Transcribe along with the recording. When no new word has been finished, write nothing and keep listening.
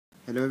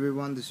Hello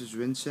everyone, this is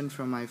Vincent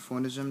from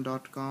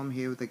iPhoneism.com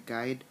here with a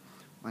guide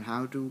on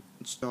how to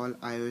install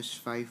iOS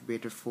 5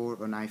 Beta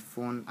 4 on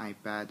iPhone,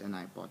 iPad and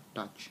iPod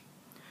Touch.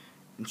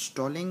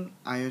 Installing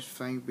iOS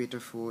 5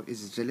 Beta 4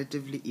 is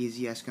relatively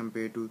easy as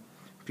compared to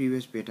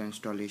previous beta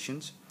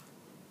installations.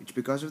 It's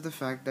because of the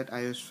fact that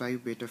iOS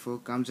 5 Beta 4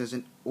 comes as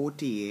an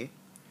OTA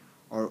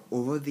or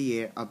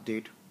over-the-air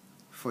update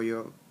for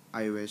your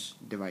iOS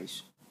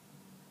device.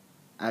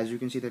 As you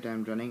can see that I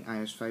am running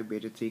iOS 5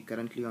 Beta 3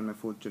 currently on my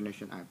 4th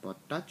generation iPod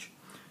Touch.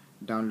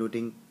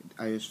 Downloading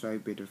iOS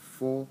 5 Beta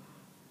 4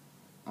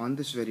 on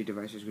this very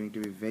device is going to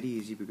be very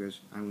easy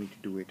because I'm going to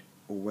do it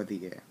over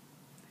the air.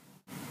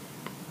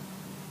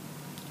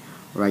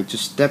 Right, so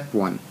step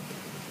 1.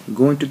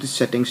 Go into the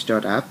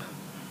settings.app.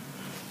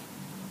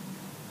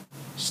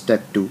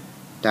 Step 2.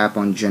 Tap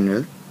on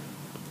General.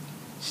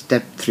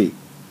 Step 3.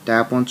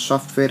 Tap on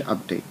Software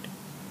Update.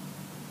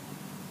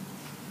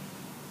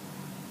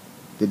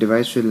 The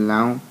device will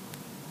now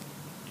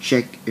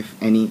check if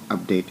any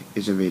update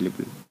is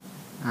available.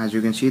 As you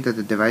can see that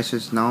the device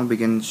has now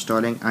begun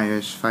installing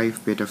iOS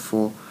 5 Beta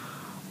 4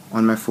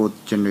 on my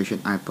 4th generation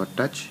iPod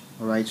Touch.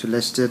 Alright, so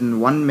less than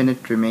 1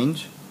 minute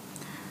remains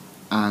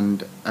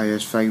and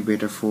iOS 5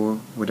 Beta 4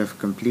 would have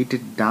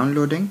completed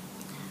downloading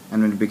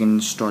and will begin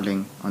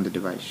installing on the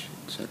device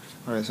itself.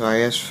 Alright, so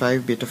iOS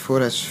 5 Beta 4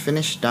 has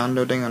finished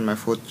downloading on my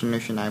 4th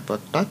generation iPod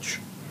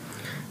Touch.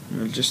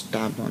 We'll just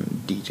tap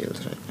on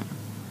details right now.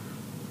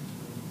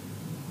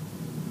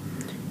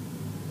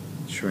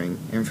 Showing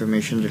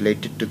information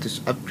related to this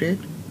upgrade.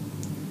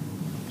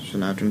 So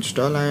now to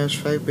install iOS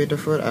 5 Beta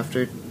 4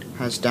 after it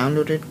has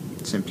downloaded,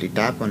 simply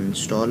tap on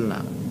Install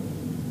Now.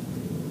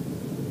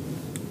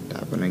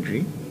 Tap on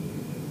Agree.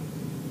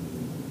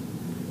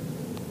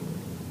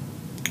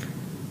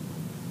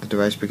 The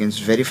device begins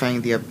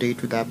verifying the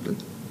update with Apple.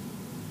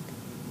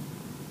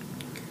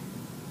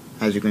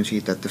 As you can see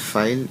that the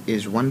file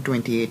is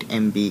 128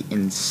 MB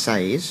in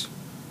size.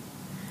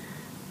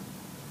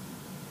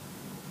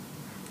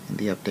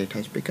 The update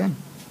has begun.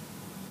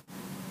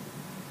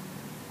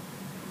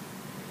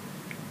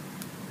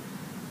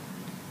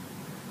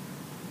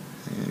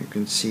 And you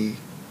can see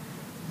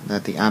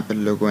that the Apple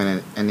logo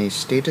and a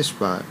status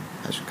bar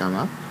has come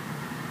up,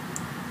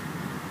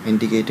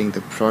 indicating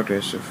the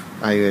progress of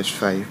iOS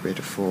 5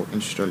 Beta 4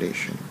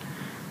 installation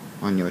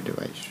on your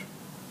device.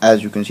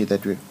 As you can see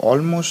that we're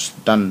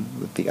almost done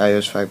with the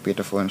iOS 5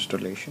 Beta 4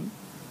 installation.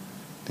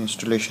 The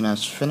installation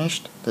has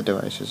finished, the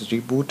device is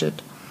rebooted,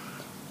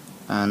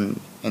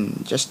 and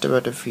in just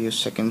about a few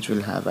seconds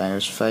we'll have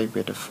iOS 5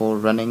 Beta 4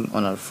 running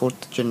on our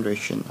 4th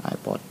generation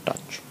iPod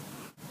Touch.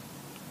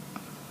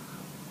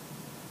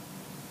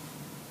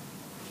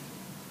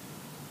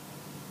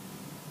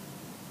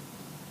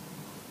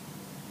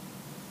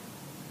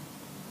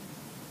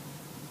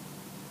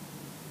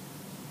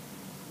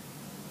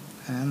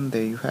 And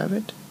there you have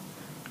it,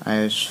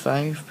 iOS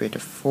 5 Beta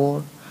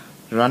 4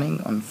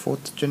 running on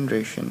 4th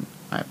generation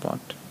iPod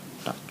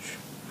Touch.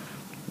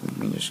 Let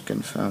me just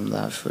confirm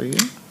that for you.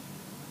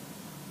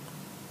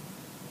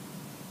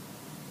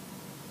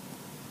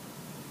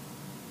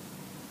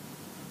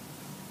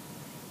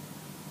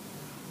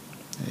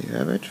 There you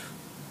have it,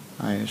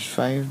 iOS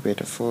 5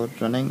 Beta 4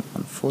 running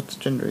on 4th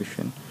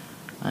generation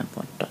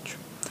iPod Touch.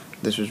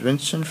 This was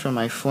Vincent from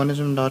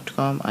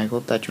iPhoneism.com. I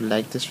hope that you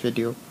liked this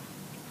video.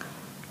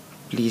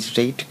 Please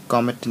rate,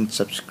 comment and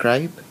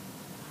subscribe.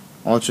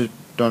 Also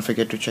don't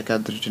forget to check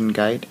out the written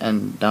guide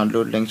and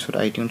download links for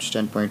iTunes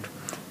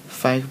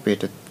 10.5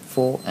 Beta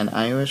 4 and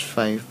iOS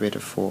 5 Beta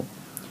 4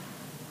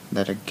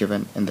 that are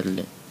given in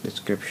the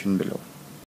description below.